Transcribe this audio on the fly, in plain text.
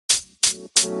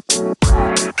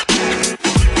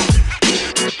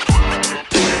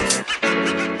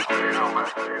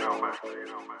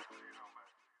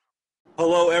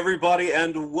Hello, everybody,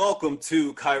 and welcome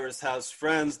to Kyrus House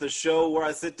Friends, the show where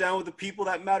I sit down with the people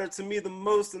that matter to me the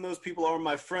most, and those people are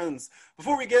my friends.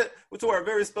 Before we get to our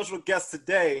very special guest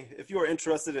today, if you are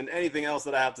interested in anything else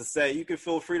that I have to say, you can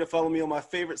feel free to follow me on my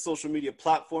favorite social media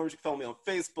platforms. You can follow me on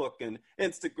Facebook and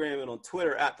Instagram and on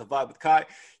Twitter at The Vibe with Kai.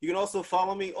 You can also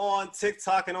follow me on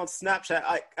TikTok and on Snapchat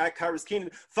at Kyrus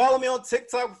Keenan. Follow me on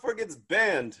TikTok before it gets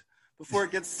banned. Before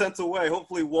it gets sent away.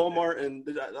 Hopefully Walmart and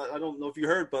I don't know if you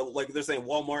heard, but like they're saying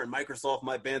Walmart and Microsoft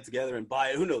might band together and buy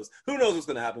it. Who knows? Who knows what's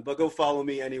going to happen? But go follow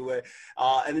me anyway.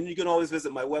 And then you can always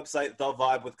visit my website,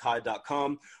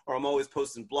 thevibewithkai.com, where I'm always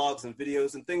posting blogs and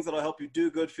videos and things that'll help you do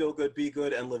good, feel good, be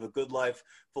good, and live a good life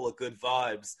full of good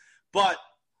vibes. But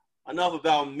enough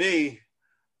about me.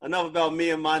 Enough about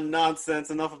me and my nonsense.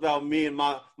 Enough about me and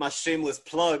my shameless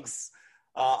plugs.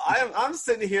 I'm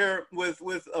sitting here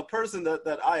with a person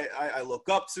that I look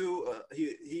up to. He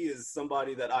is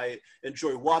somebody that I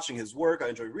enjoy watching his work. I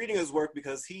enjoy reading his work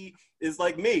because he is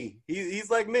like me. He's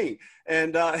like me.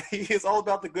 And he is all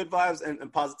about the good vibes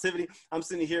and positivity. I'm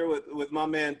sitting here with my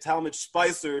man Talmadge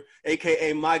Spicer,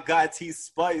 a.k.a. my guy T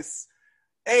Spice.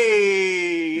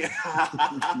 Hey!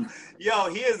 Yo,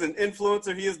 he is an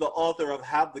influencer. He is the author of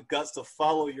Have the Guts to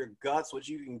Follow Your Guts, which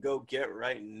you can go get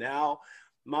right now.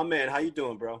 My man, how you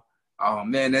doing, bro? Oh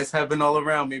man, that's heaven all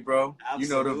around me, bro. Absolutely.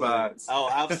 You know the vibes. Oh,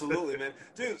 absolutely, man.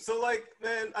 Dude, so like,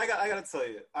 man, I gotta tell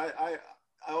you, I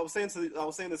was saying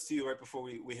this to you right before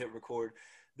we hit record.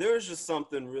 There is just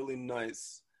something really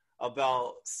nice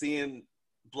about seeing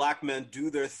Black men do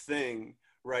their thing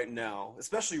right now,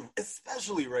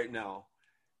 especially right now.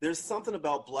 There's something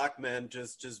about Black men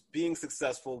just being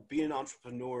successful, being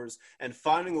entrepreneurs, and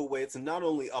finding a way to not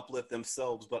only uplift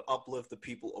themselves but uplift the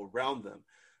people around them.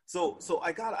 So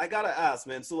I gotta ask,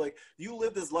 man. So like, you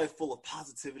live this life full of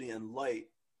positivity and light.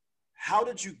 How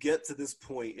did you get to this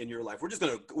point in your life? We're just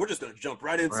gonna jump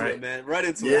right into it, man. Right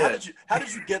into it. How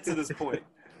did you get to this point?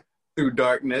 Through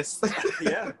darkness.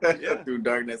 Yeah. Through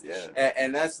darkness. Yeah.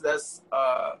 And that's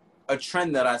a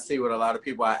trend that I see with a lot of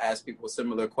people. I ask people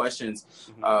similar questions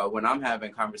when I'm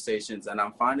having conversations, and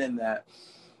I'm finding that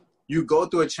you go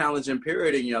through a challenging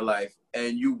period in your life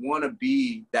and you want to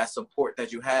be that support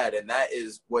that you had. And that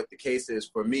is what the case is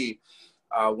for me.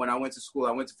 When I went to school,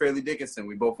 I went to Fairleigh Dickinson.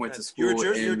 We both went to school.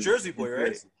 You're a Jersey boy,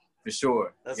 right? For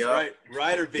sure. That's right.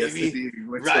 Rider, baby.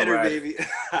 Yes, Rider, baby.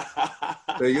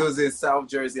 So you was in South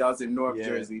Jersey. I was in North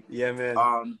Jersey. Yeah,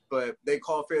 man. But they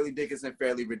call Fairleigh Dickinson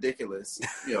fairly ridiculous,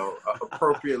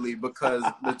 appropriately, because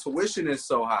the tuition is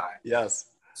so high. Yes.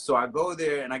 So I go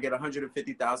there and I get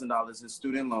 $150,000 in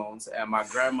student loans, and my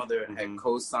grandmother had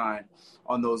co-signed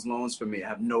on those loans for me. I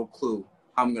have no clue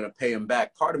how I'm going to pay them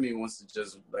back. Part of me wants to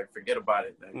just forget about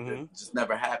it. It just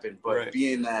never happened. But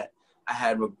being that I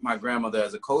had my grandmother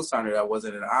as a co-signer, that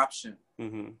wasn't an option.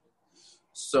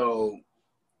 So,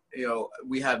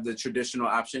 we have the traditional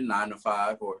option, 9 to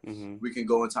 5, or we can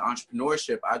go into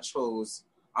entrepreneurship. I chose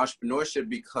entrepreneurship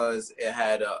because it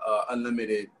had a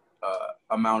unlimited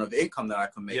amount of income that I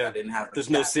could make. I didn't have there's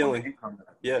no ceiling.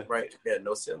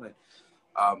 No ceiling.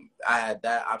 I had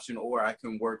that option, or I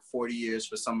can work 40 years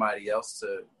for somebody else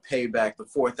to pay back the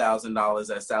 $4,000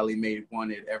 that Sally Mae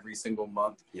wanted every single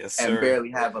month, and barely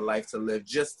have a life to live,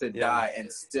 just to die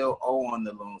and still owe on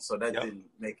the loan. So that didn't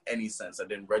make any sense. That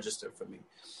didn't register for me.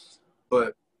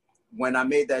 But when I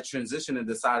made that transition and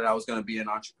decided I was going to be an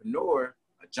entrepreneur,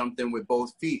 I jumped in with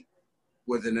both feet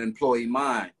with an employee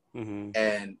mind.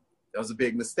 And that was a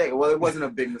big mistake. Well, it wasn't a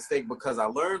big mistake because I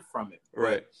learned from it.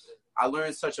 Right. I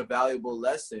learned such a valuable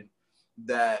lesson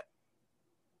that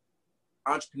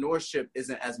entrepreneurship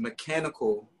isn't as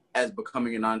mechanical as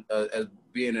becoming as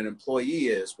being an employee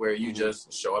is, where you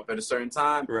just show up at a certain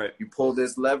time, you pull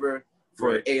this lever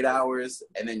for 8 hours,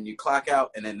 and then you clock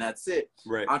out, and then that's it.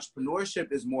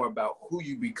 Entrepreneurship is more about who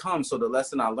you become. So the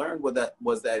lesson I learned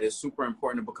was that it's super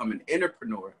important to become an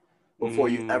entrepreneur before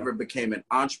you ever became an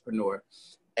entrepreneur.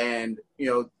 And,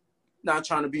 not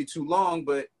trying to be too long,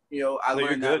 but, I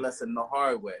learned that lesson the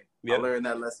hard way. I learned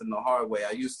that lesson the hard way.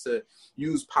 I used to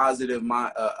use positive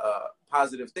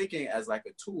thinking as like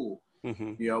a tool,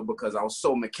 because I was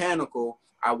so mechanical.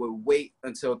 I would wait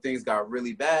until things got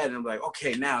really bad, and I'm like,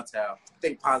 okay, now, Tal,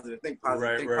 think positive, think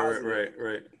positive.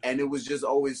 Right. And it was just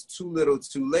always too little,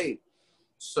 too late.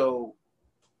 So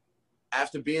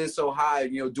after being so high,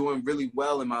 doing really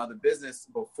well in my other business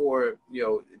before,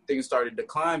 things started to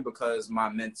decline because my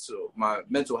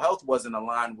mental health wasn't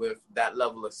aligned with that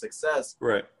level of success.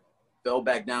 Right. Fell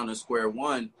back down to square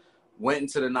one, went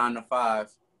into the 9 to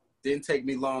 5, didn't take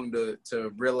me long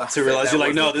to realize. You're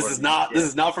like, no, this is not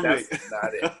for me. That's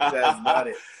not it. That's not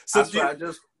it. So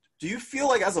do you feel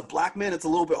like as a black man, it's a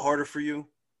little bit harder for you?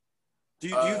 Do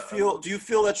you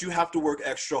feel that you have to work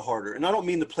extra harder? And I don't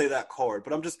mean to play that card,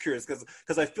 but I'm just curious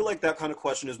because I feel like that kind of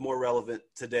question is more relevant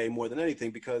today more than anything,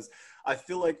 because I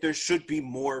feel like there should be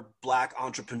more black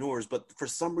entrepreneurs, but for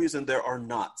some reason there are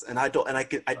not. And I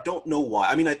don't know why.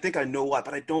 I mean, I think I know why,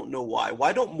 but I don't know why.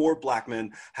 Why don't more black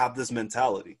men have this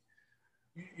mentality?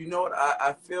 You know what?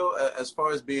 I feel as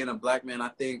far as being a black man, I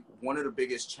think one of the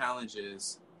biggest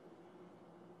challenges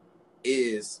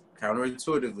is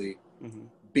counterintuitively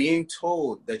being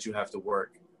told that you have to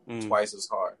work twice as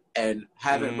hard, and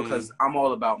because I'm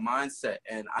all about mindset,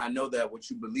 and I know that what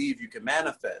you believe you can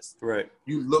manifest. Right.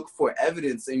 You look for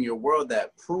evidence in your world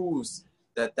that proves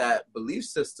that belief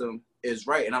system is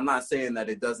right. And I'm not saying that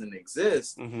it doesn't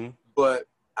exist, but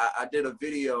I did a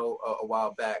video a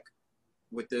while back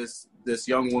with this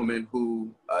young woman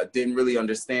who didn't really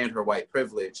understand her white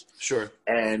privilege. Sure.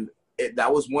 And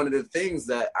that was one of the things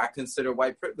that I consider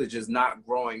white privilege, is not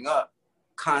growing up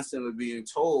constantly being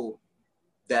told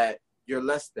that you're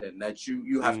less than, that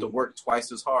you have to work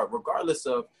twice as hard, regardless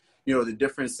of, the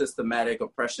different systematic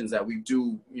oppressions that we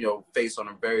do, face on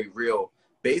a very real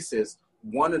basis.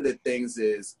 One of the things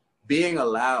is being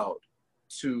allowed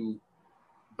to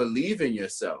believe in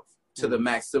yourself to the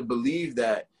max, to believe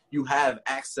that you have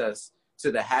access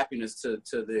to the happiness, to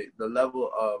the level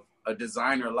of a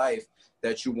designer life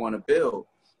that you want to build,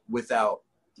 without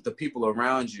the people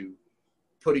around you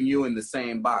putting you in the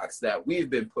same box that we've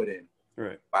been put in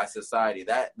by society.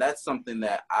 That's something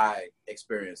that I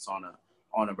experience on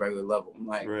a regular level. I'm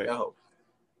like, yo,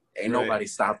 ain't nobody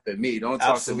stopping me. Don't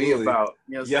talk to me about,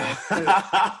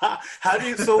 How do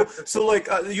you, so like,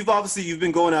 you've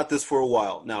been going at this for a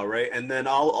while now, right? And then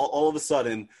all of a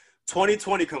sudden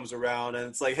 2020 comes around and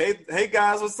it's like, hey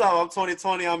guys, what's up? I'm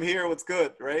 2020. I'm here. What's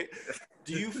good? Right.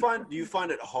 Do you find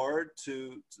it hard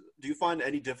do you find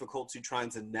any difficulty trying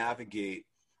to navigate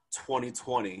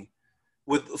 2020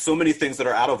 with so many things that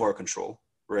are out of our control,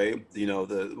 right?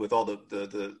 With all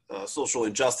the social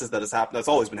injustice that has happened, that's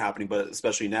always been happening, but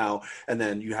especially now. And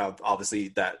then you have obviously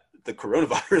the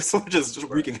coronavirus, which is just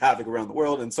wreaking havoc around the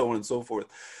world, and so on and so forth.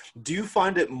 Do you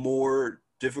find it more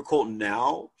difficult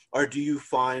now, or do you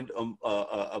find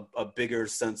a bigger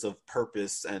sense of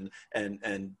purpose and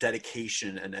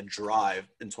dedication and drive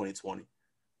in 2020?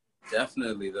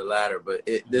 Definitely the latter, but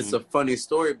it's a funny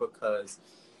story because,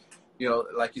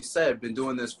 like you said, been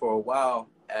doing this for a while,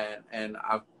 and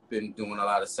I've been doing a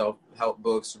lot of self-help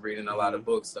books, reading a lot of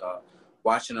books,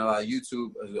 watching a lot of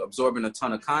YouTube, absorbing a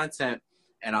ton of content,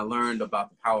 and I learned about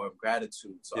the power of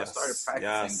gratitude. So I started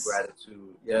practicing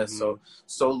gratitude.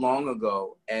 So long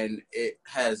ago, and it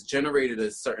has generated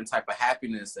a certain type of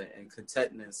happiness and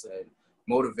contentness and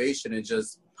motivation and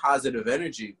just positive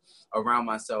energy around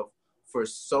myself for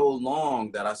so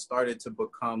long that I started to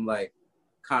become like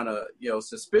kind of,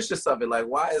 suspicious of it. Like,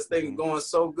 why is things going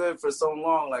so good for so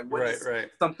long? Like, when is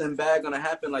something bad going to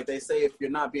happen? Like they say, if you're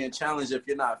not being challenged, if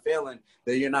you're not failing,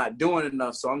 then you're not doing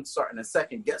enough. So I'm starting to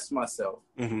second guess myself.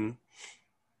 And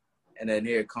then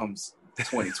here comes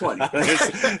 2020.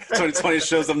 2020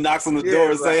 shows up, knocks on the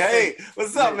door and say, hey,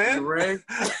 what's up, man?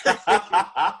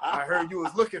 I heard you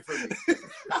was looking for me.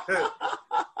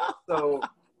 So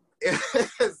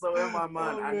in my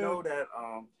mind, I know that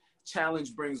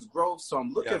challenge brings growth, so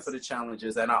I'm looking for the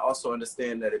challenges, and I also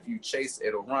understand that if you chase,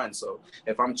 it'll run. So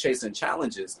if I'm chasing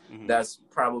challenges, that's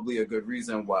probably a good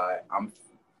reason why I'm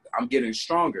getting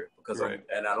stronger, because I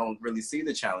don't really see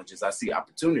the challenges, I see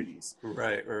opportunities.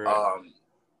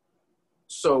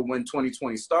 So when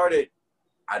 2020 started,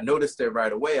 I noticed it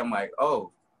right away. I'm like,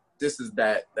 oh, this is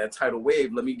that tidal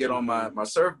wave. Let me get on my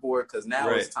surfboard, because now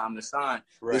it's time to shine.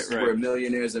 This is where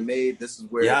millionaires are made. This is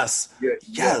where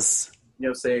you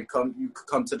know what I'm saying, you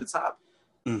come to the top.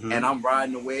 And I'm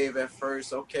riding the wave at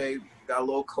first. Okay, got a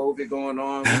little COVID going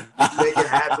on. Make it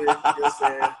happen. You know what I'm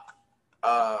saying?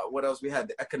 What else? We had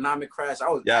the economic crash. I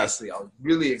was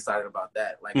really excited about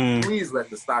that. Like, please let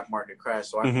the stock market crash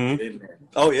so I can get in there.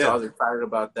 So I was excited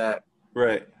about that.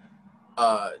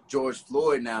 George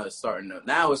Floyd now is starting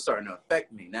to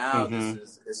affect me. Now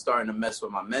this is starting to mess with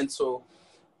my mental.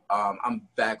 I'm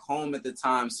back home at the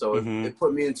time, so it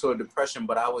put me into a depression,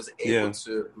 but I was able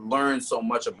to learn so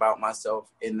much about myself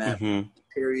in that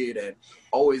period, and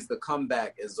always the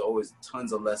comeback is always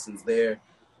tons of lessons there.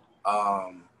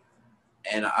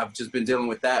 And I've just been dealing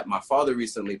with that. My father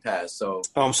recently passed, so.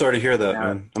 Oh, I'm sorry to hear that,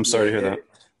 man. I'm sorry to hear that.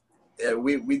 Yeah,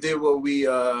 we did what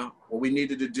we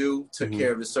needed to do, took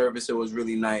care of the service. It was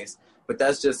really nice, but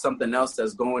that's just something else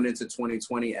that's going into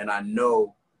 2020, and I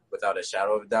know without a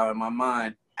shadow of a doubt in my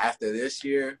mind, after this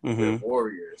year, we're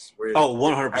warriors. We're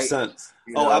 100%.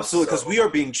 Absolutely, because we are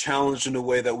being challenged in a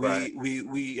way that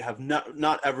we have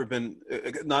not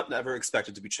ever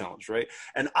expected to be challenged, right?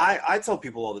 And I tell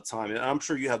people all the time, and I'm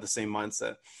sure you have the same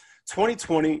mindset.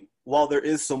 2020, while there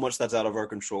is so much that's out of our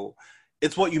control,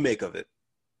 it's what you make of it,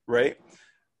 right?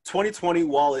 2020,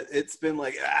 while it's been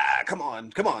like, come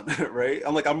on, right?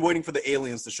 I'm waiting for the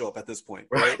aliens to show up at this point,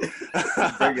 right?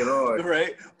 Bring it on,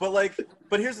 right?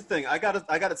 But here's the thing, I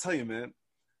gotta tell you, man,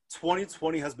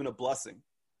 2020 has been a blessing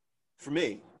for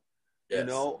me. Yes. You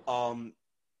know,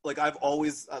 I've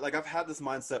always I've had this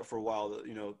mindset for a while that,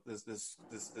 you know, this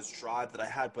drive that I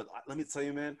had, but let me tell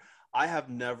you, man, I have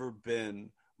never been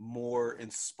more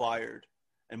inspired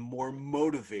and more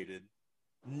motivated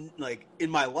in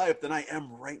my life than I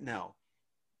am right now.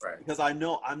 Right. Because I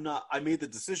know I made the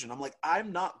decision. I'm like,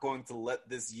 I'm not going to let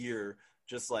this year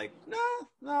just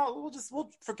no,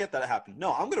 we'll forget that it happened.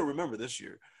 No, I'm going to remember this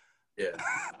year. Yeah.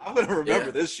 I'm going to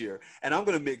remember this year, and I'm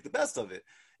going to make the best of it.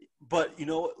 But, you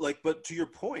know, but to your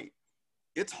point,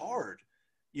 it's hard,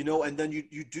 you know, and then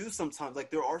you do sometimes,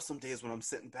 there are some days when I'm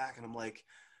sitting back and I'm like,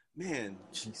 man,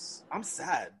 jeez, I'm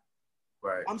sad.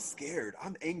 Right. I'm scared.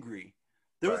 I'm angry.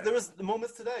 There was the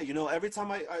moments today, you know, every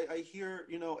time I hear,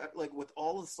 you know, with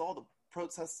all the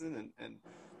protesting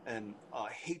and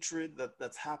hatred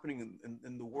that's happening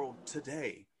in the world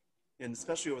today, and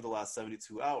especially over the last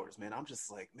 72 hours, man, I'm just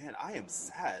like, man, I am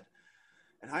sad,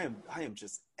 and I am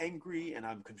just angry, and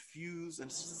I'm confused, and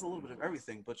it's just a little bit of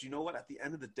everything. But you know what? At the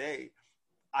end of the day,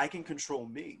 I can control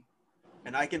me,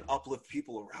 and I can uplift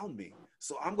people around me.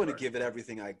 So I'm going to give it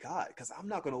everything I got, because I'm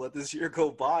not going to let this year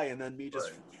go by and then me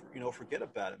just, you know, forget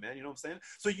about it, man. You know what I'm saying?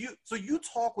 So you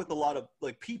talk with a lot of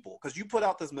people, because you put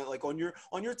out this, on your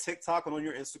TikTok and on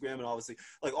your Instagram, and obviously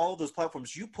all of those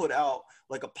platforms, you put out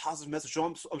a positive message.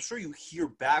 So I'm sure you hear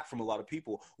back from a lot of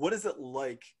people. What is it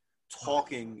like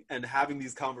talking and having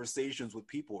these conversations with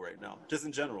people right now, just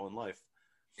in general in life?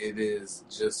 It is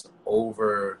just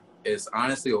it's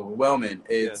honestly overwhelming.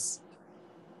 It's,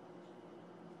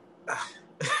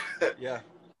 yeah,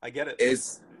 I get it.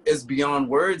 It's beyond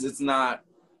words. It's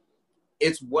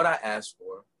what I asked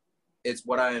for. It's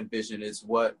what I envision. It's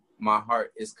what my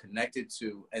heart is connected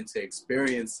to, and to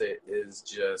experience it is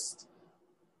just,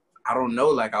 I don't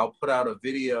know, I'll put out a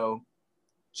video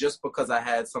just because I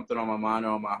had something on my mind or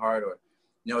on my heart, or,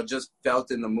 you know, just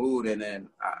felt in the mood. And then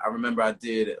I remember I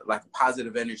did a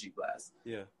positive energy blast.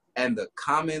 Yeah. And the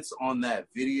comments on that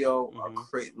video are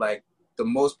crazy. The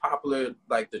most popular,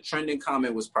 the trending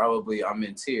comment was probably, "I'm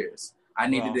in tears. I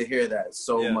needed to hear that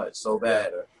so much, so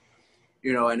bad." Or,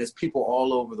 you know, and it's people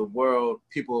all over the world,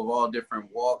 people of all different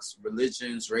walks,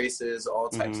 religions, races, all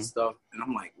types of stuff. And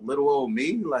I'm like, little old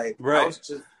me, I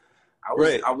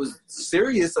was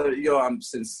serious. Yo, I'm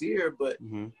sincere, but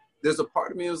there's a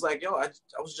part of me that was like, yo, I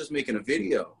was just making a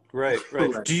video. Right.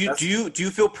 Do you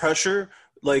feel pressure?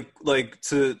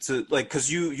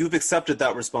 Because you've accepted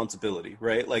that responsibility,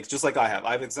 right? Just like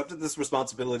I've accepted this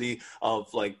responsibility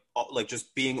of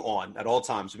just being on at all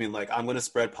times. I mean, I'm going to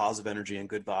spread positive energy and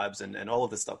good vibes and all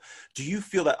of this stuff. Do you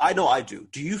feel that? I know I do.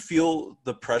 Do you feel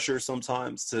the pressure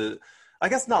sometimes to, I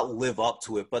guess, not live up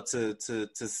to it, but to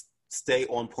stay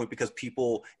on point, because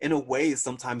people in a way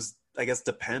sometimes, I guess,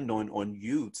 depend on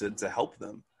you to help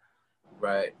them?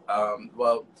 Right.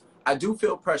 Well, I do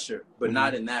feel pressure, but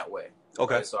not in that way.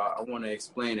 Okay. Right? So I want to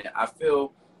explain it. I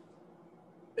feel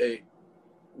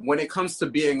when it comes to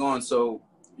being on, so,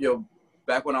 you know,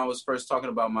 back when I was first talking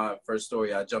about my first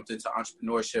story, I jumped into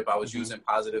entrepreneurship. I was using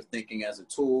positive thinking as a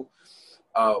tool.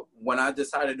 When I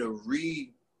decided to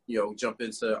jump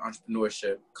into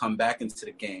entrepreneurship, come back into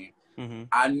the game,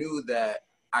 I knew that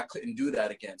I couldn't do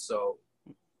that again. So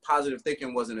positive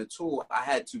thinking wasn't a tool. I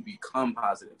had to become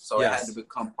positive. So it had to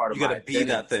become part of my identity. You got to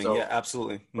be that thing. So, yeah,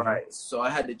 absolutely. Right. So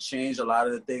I had to change a lot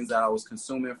of the things that I was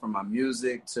consuming, from my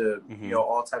music to, you know,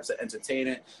 all types of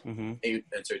entertainment, to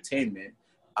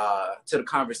the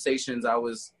conversations I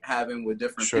was having with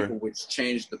different people, which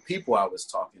changed the people I was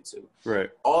talking to. Right.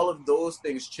 All of those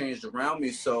things changed around me.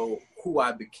 So who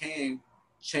I became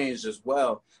changed as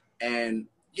well. And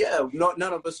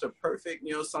none of us are perfect.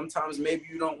 You know, sometimes maybe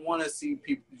you don't want to see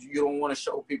people, you don't want to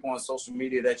show people on social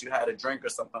media that you had a drink or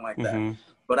something like that.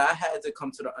 But I had to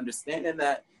come to the understanding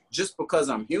that just because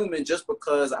I'm human, just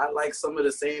because I like some of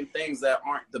the same things that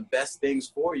aren't the best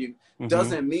things for you,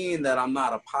 doesn't mean that I'm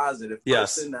not a positive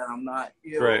person, that I'm not,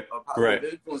 you know, a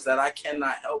positive influence, that I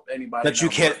cannot help anybody. That you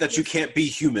can't be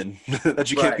human, that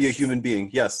you can't be a human being.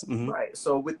 Yes. Right.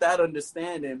 So with that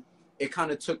understanding, it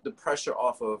kind of took the pressure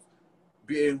off of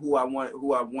being who I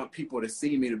want people to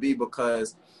see me to be,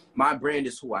 because my brand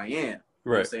is who I am.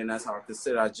 You know what I'm saying? That's how I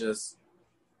consider.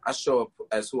 I show up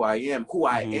as who I am. Who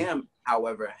I am,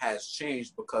 however, has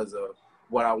changed because of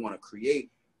what I want to create.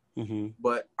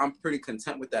 But I'm pretty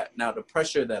content with that. Now, the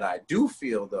pressure that I do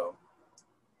feel, though,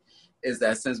 is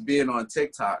that since being on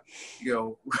TikTok, you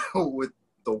know, with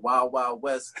the Wild Wild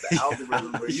West, the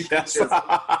algorithm where you can just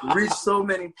reach so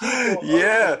many people.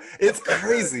 Yeah, it's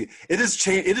crazy. It has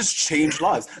changed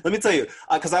lives. Let me tell you,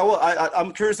 because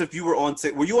I'm curious if you were on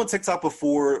were you on TikTok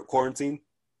before quarantine?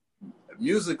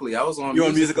 Musically, I was on. You're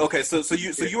on music. Okay, so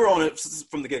you were on it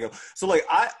from the get go. So like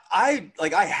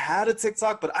I had a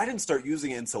TikTok, but I didn't start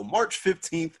using it until March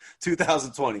 15th,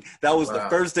 2020. That was the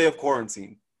first day of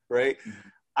quarantine, right?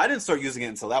 I didn't start using it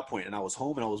until that point, and I was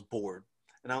home and I was bored.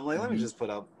 And I'm like, let me just put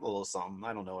up a little something.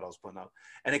 I don't know what I was putting up.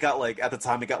 And it got like, at the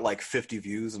time, it got like 50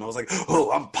 views. And I was like,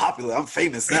 oh, I'm popular. I'm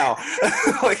famous now.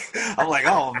 I'm like,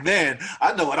 oh, man,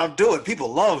 I know what I'm doing.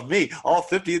 People love me. All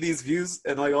 50 of these views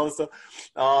and like all this stuff.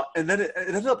 And then it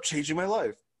ended up changing my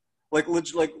life. Like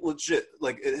legit.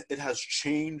 Like it has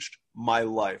changed my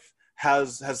life.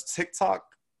 Has TikTok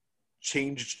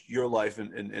changed your life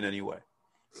in any way?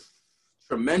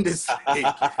 Tremendously.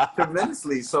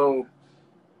 Tremendously. So,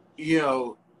 you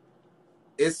know,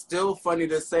 it's still funny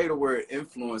to say the word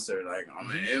influencer. Like, I'm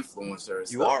an influencer and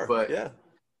stuff. You are, but yeah.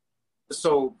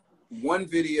 So one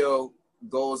video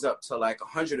goes up to like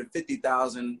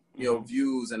 150,000, you know,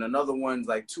 views, and another one's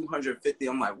like 250.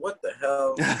 I'm like, what the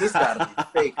hell? This gotta be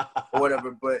fake or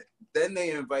whatever. But then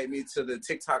they invite me to the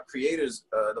TikTok creators,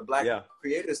 the Black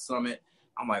Creators Summit.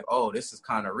 I'm like, oh, this is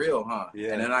kind of real, huh?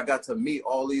 Yeah. And then I got to meet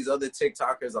all these other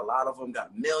TikTokers. A lot of them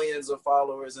got millions of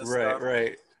followers and stuff.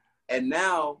 Right. And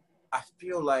now I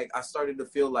started to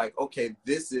feel like, okay,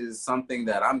 this is something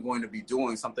that I'm going to be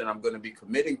doing, something I'm going to be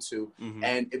committing to.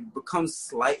 And it becomes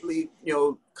slightly, you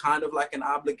know, kind of like an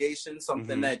obligation,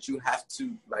 something that you have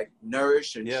to like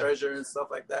nourish and treasure and stuff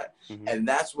like that. And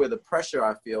that's where the pressure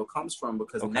I feel comes from,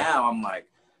 because now I'm like,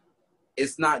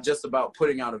 it's not just about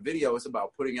putting out a video, it's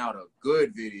about putting out a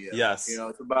good video. Yes. You know,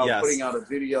 it's about putting out a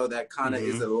video that kind of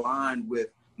is aligned with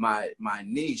my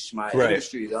niche, my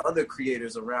industry, the other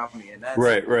creators around me. And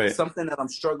that's something that I'm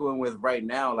struggling with right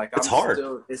now. Like, it's hard.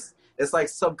 It's like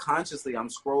subconsciously I'm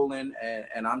scrolling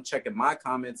and I'm checking my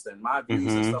comments and my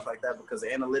views and stuff like that, because the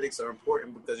analytics are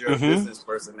important, because you're a business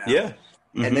person now. Yeah.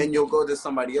 And then you'll go to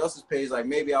somebody else's page, like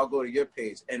maybe I'll go to your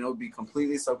page, and it'll be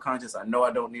completely subconscious. I know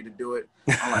I don't need to do it.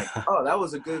 I'm like, oh, that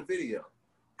was a good video.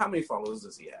 How many followers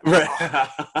does he have? Right.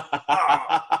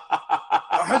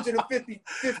 150,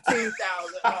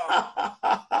 15,000.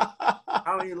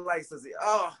 How many likes does he?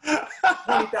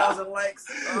 20,000 likes.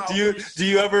 Do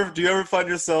you ever find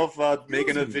yourself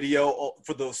making a video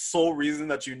for the sole reason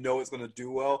that you know it's gonna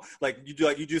do well? Like you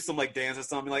do some like dance or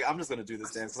something. Like, I'm just gonna do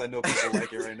this dance because I know people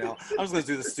like it right now. I'm just gonna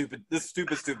do this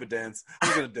stupid dance. I'm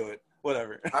just gonna do it.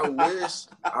 Whatever. I wish,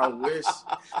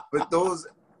 but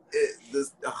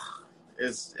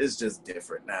it's just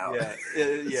different now.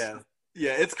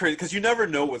 Yeah, it's crazy because you never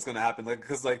know what's gonna happen. Like,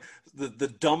 because like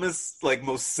the dumbest, like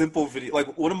most simple video,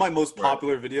 like one of my most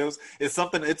popular videos is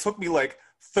something. It took me like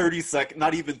 30 seconds,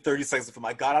 not even 30 seconds to film.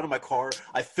 I got out of my car,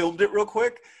 I filmed it real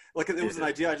quick. Like, it was an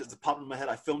idea, I just popped in my head.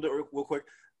 I filmed it real quick.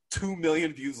 2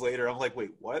 million views later, I'm like,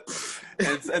 wait, what?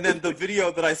 And then the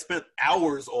video that I spent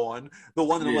hours on, the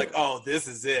one that I'm like, oh, this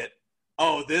is it.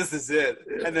 And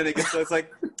then it's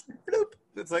like, bloop.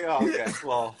 It's like, oh, okay,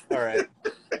 well, all right.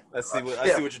 I see what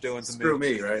you're doing to me. Screw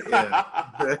me, right?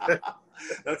 Yeah.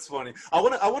 That's funny. I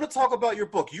want to talk about your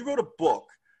book. You wrote a book.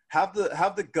 Have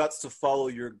the guts to follow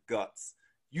your guts.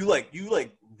 You wrote a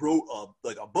book.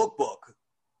 Like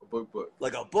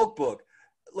a book.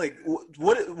 Like,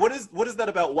 what is that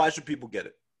about? Why should people get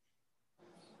it?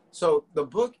 So the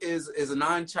book is a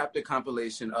 9-chapter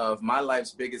compilation of my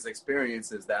life's biggest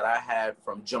experiences that I had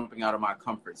from jumping out of my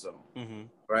comfort zone.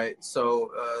 Right.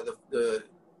 So the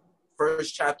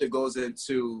first chapter goes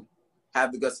into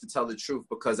have the guts to tell the truth,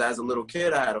 because as a little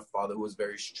kid, I had a father who was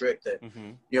very strict.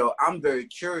 And you know, I'm very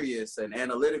curious and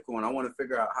analytical, and I want to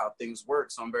figure out how things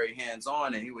work. So I'm very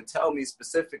hands-on, and he would tell me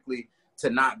specifically to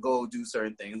not go do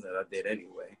certain things that I did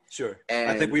anyway. Sure.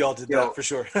 And I think we all did that for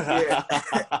sure.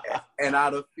 And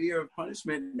out of fear of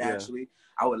punishment, naturally,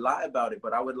 I would lie about it,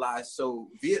 but I would lie so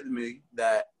vehemently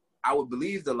that I would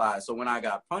believe the lie. So when I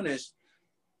got punished,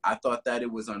 I thought that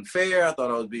it was unfair. I thought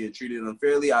I was being treated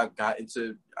unfairly. I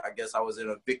guess I was in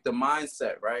a victim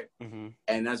mindset, right?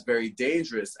 And that's very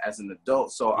dangerous as an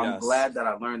adult. So I'm glad that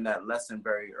I learned that lesson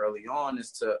very early on,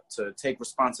 is to take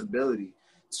responsibility,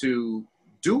 to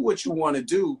do what you want to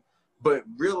do, but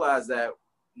realize that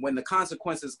when the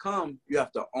consequences come, you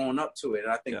have to own up to it.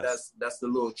 And I think that's the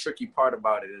little tricky part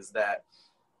about it, is that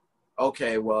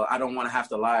okay, well, I don't want to have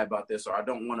to lie about this, or I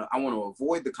want to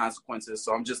avoid the consequences,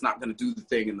 so I'm just not going to do the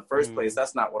thing in the first place.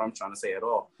 That's not what I'm trying to say at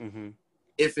all.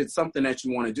 If it's something that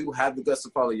you want to do, have the guts to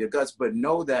follow your guts, but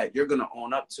know that you're going to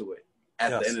own up to it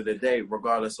at the end of the day,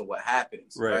 regardless of what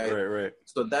happens. Right.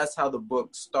 So that's how the book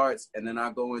starts. And then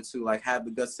I go into like, have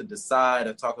the guts to decide.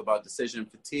 I talk about decision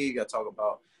fatigue. I talk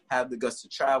about have the guts to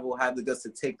travel, have the guts to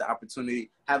take the opportunity,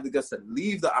 have the guts to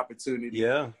leave the opportunity.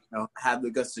 Yeah. You know, have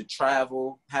the guts to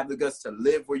travel, have the guts to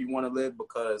live where you want to live,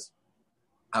 because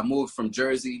I moved from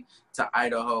Jersey to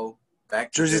Idaho,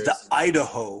 back to Jersey. To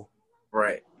Idaho.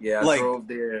 Right. Yeah, I drove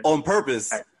there. On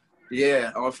purpose.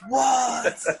 Yeah.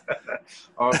 What?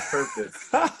 On purpose.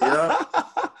 Yeah.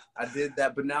 I did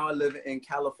that, but now I live in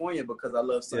California because I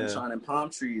love sunshine and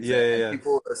palm trees. And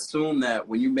people assume that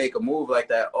when you make a move like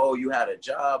that, oh, you had a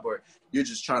job or you're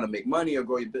just trying to make money or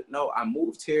grow your business. No, I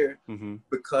moved here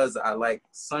because I like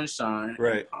sunshine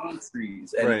and palm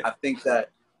trees. And I think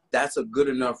that that's a good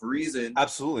enough reason.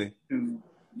 Absolutely. To,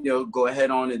 you know, go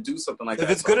ahead on and do something like that. If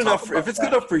it's good enough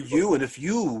for you, and if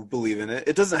you believe in it,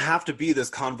 it doesn't have to be this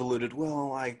convoluted,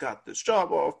 well, I got this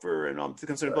job offer and I'm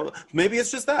concerned about it. Maybe it's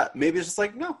just that. Maybe it's just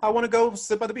like, no, I want to go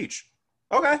sit by the beach.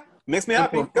 Okay. Makes me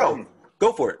happy.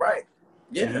 Go for it. Right.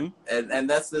 Yeah. And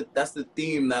that's the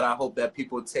theme that I hope that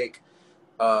people take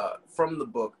from the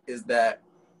book, is that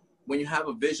when you have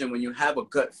a vision, when you have a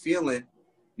gut feeling,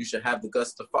 you should have the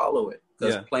guts to follow it,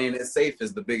 because playing it safe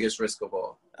is the biggest risk of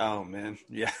all. Oh man,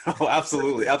 yeah, oh,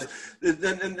 absolutely.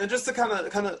 And just to kind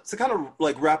of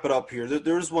like wrap it up here,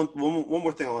 there's one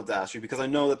more thing I wanted to ask you, because I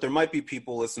know that there might be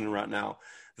people listening right now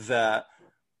that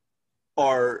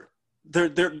are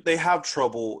they have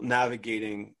trouble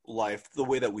navigating life the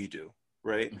way that we do,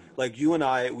 right? Like you and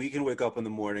I, we can wake up in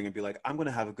the morning and be like, I'm going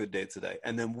to have a good day today,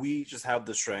 and then we just have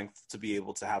the strength to be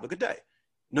able to have a good day,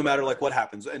 no matter like what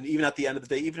happens. And even at the end of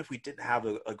the day, even if we didn't have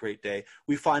a great day,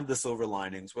 we find the silver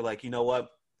linings. We're like, you know what?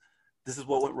 This is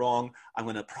what went wrong. I'm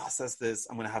going to process this.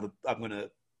 I'm going to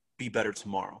be better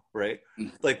tomorrow. Right.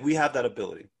 Like we have that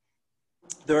ability.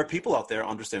 There are people out there,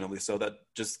 understandably so, that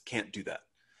just can't do that.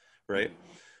 Right.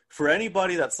 For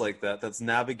anybody that's like that, that's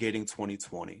navigating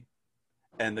 2020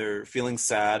 and they're feeling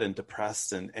sad and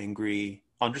depressed and angry,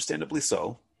 understandably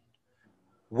so,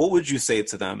 what would you say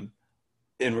to them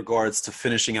in regards to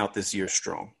finishing out this year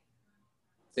strong?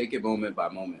 Take it moment by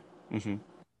moment.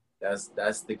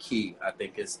 That's the key, I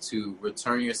think, is to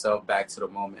return yourself back to the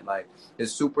moment. Like,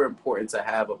 it's super important to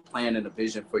have a plan and a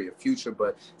vision for your future,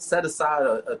 but set aside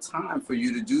a time for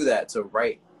you to do that, to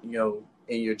write, you know,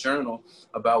 in your journal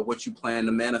about what you plan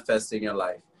to manifest in your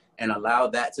life, and allow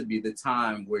that to be the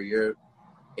time where you're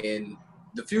in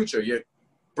the future. You're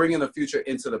bringing the future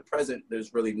into the present.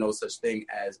 There's really no such thing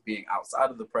as being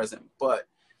outside of the present, but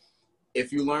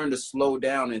if you learn to slow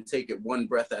down and take it one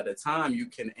breath at a time, you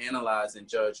can analyze and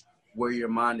judge where your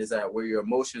mind is at, where your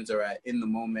emotions are at in the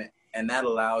moment. And that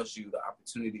allows you the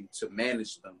opportunity to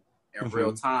manage them in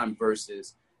real time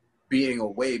versus being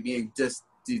away, being just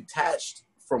detached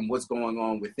from what's going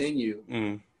on within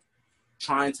you,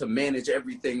 trying to manage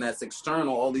everything that's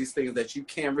external, all these things that you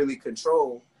can't really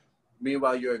control.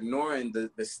 Meanwhile, you're ignoring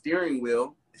the steering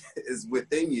wheel is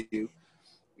within you,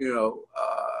 you know,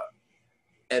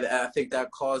 and I think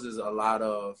that causes a lot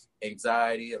of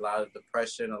anxiety, a lot of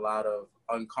depression, a lot of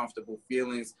uncomfortable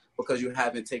feelings, because you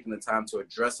haven't taken the time to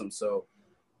address them. So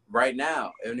right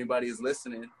now, if anybody is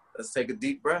listening, let's take a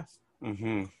deep breath.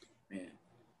 Man,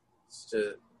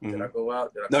 did I go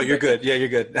out? No, you're good. Yeah, you're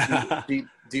good.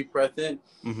 deep breath in.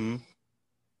 And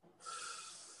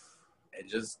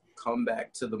just come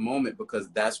back to the moment, because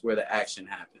that's where the action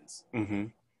happens, in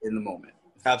the moment.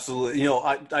 Absolutely. You know,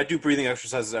 I do breathing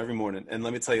exercises every morning, and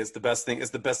let me tell you, it's the best thing.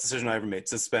 It's the best decision I ever made,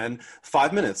 to spend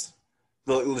 5 minutes,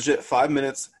 legit 5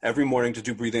 minutes every morning to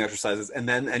do breathing exercises. And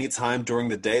then anytime during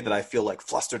the day that I feel like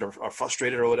flustered or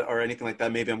frustrated or anything like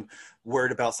that, maybe I'm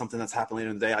worried about something that's happened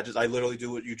later in the day, I literally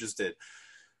do what you just did.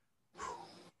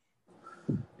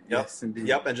 Yes, indeed.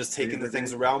 Yep. And just taking the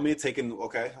things around me,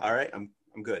 okay, all right, I'm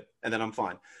good. And then I'm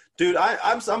fine. Dude,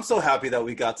 I'm so happy that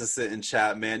we got to sit and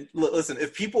chat, man. Listen,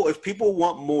 if people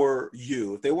want more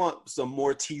if they want some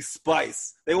more tea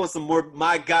spice, they want some more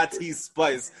My Guy Tea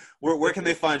Spice, where can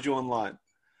they find you online?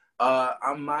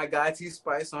 I'm My Guy Tea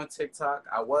Spice on TikTok.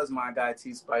 I was My Guy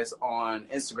Tea Spice on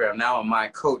Instagram. Now I'm My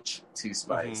Coach Tea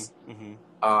Spice.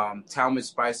 Talmadge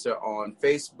Spicer on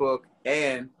Facebook,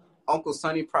 and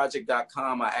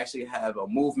UncleSunnyProject.com. I actually have a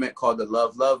movement called the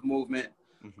Love Movement.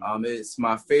 It's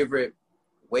my favorite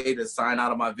way to sign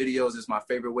out of my videos. It's my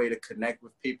favorite way to connect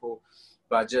with people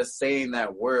by just saying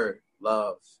that word,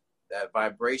 love, that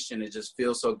vibration. It just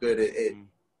feels so good. It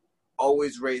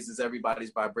always raises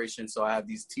everybody's vibration. So I have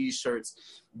these T-shirts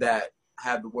that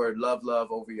have the word love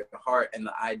over your heart. And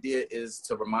the idea is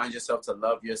to remind yourself to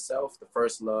love yourself, the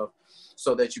first love,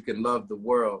 so that you can love the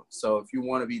world. So if you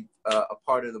want to be a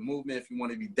part of the movement, if you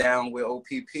want to be down with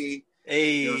OPP,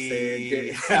 hey, you know what I'm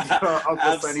saying?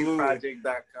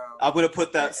 UncleSunnyProject.com. I'm going to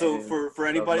put that. So for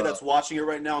anybody that's watching it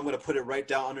right now, I'm going to put it right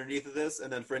down underneath of this.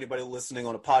 And then for anybody listening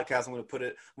on a podcast, I'm going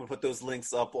to put those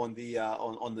links up on the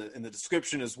in the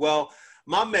description as well.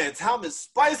 My man, Talmadge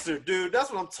Spicer, dude,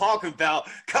 that's what I'm talking about.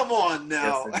 Come on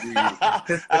now.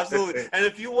 Yes, absolutely. And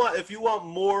if you want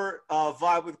more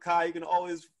Vibe with Kai, you can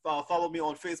always follow me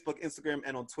on Facebook, Instagram,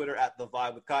 and on Twitter at The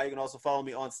Vibe with Kai. You can also follow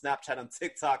me on Snapchat and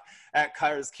TikTok at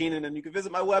Kyrus Keenan, and you can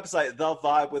visit my website,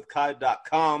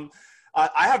 thevibewithkai.com.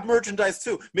 I have merchandise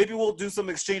too. Maybe we'll do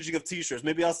some exchanging of T-shirts.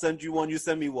 Maybe I'll send you one, you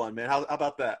send me one, man. How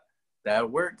about that?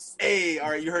 That works. Hey, all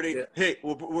right, you heard it. Yeah. Hey,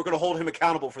 we're going to hold him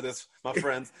accountable for this, my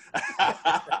friends.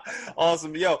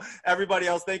 Awesome. Yo, everybody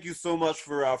else, thank you so much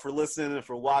for listening and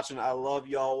for watching. I love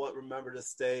y'all. Remember to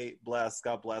stay blessed.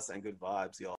 God bless and good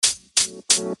vibes, y'all.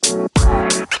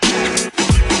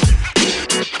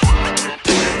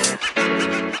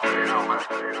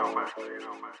 You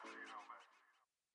know, man.